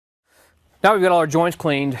Now we've got all our joints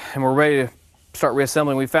cleaned and we're ready to start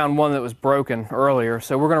reassembling. We found one that was broken earlier,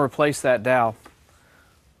 so we're going to replace that dowel.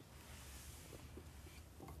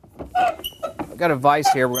 I've got a vise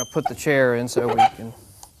here. We're going to put the chair in so we can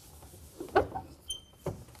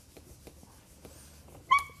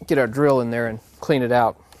get our drill in there and clean it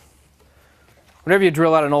out. Whenever you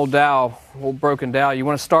drill out an old dowel, old broken dowel, you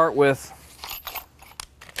want to start with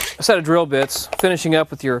a set of drill bits, finishing up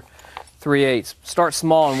with your 3/8. Start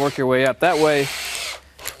small and work your way up. That way,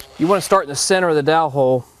 you want to start in the center of the dowel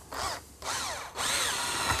hole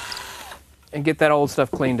and get that old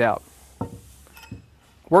stuff cleaned out.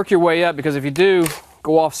 Work your way up, because if you do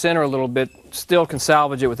go off center a little bit, still can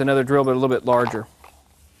salvage it with another drill bit a little bit larger.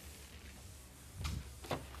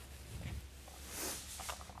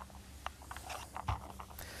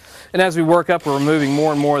 And as we work up, we're removing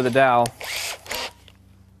more and more of the dowel.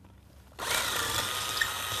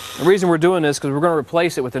 The reason we're doing this is because we're going to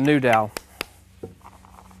replace it with a new dowel.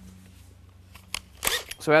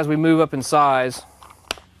 So as we move up in size,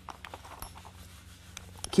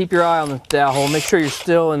 keep your eye on the dowel hole. Make sure you're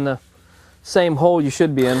still in the same hole you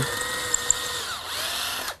should be in.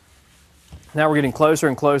 Now we're getting closer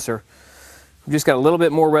and closer. We've just got a little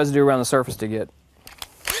bit more residue around the surface to get.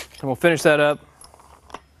 And we'll finish that up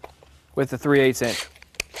with the 3/8 inch.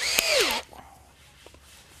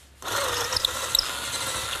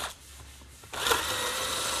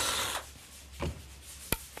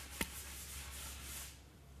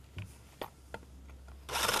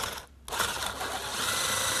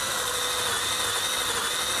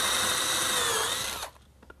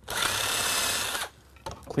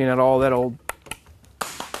 Clean out all that old,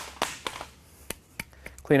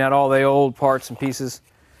 clean out all the old parts and pieces.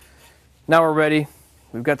 Now we're ready.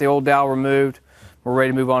 We've got the old dowel removed. We're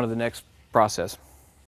ready to move on to the next process.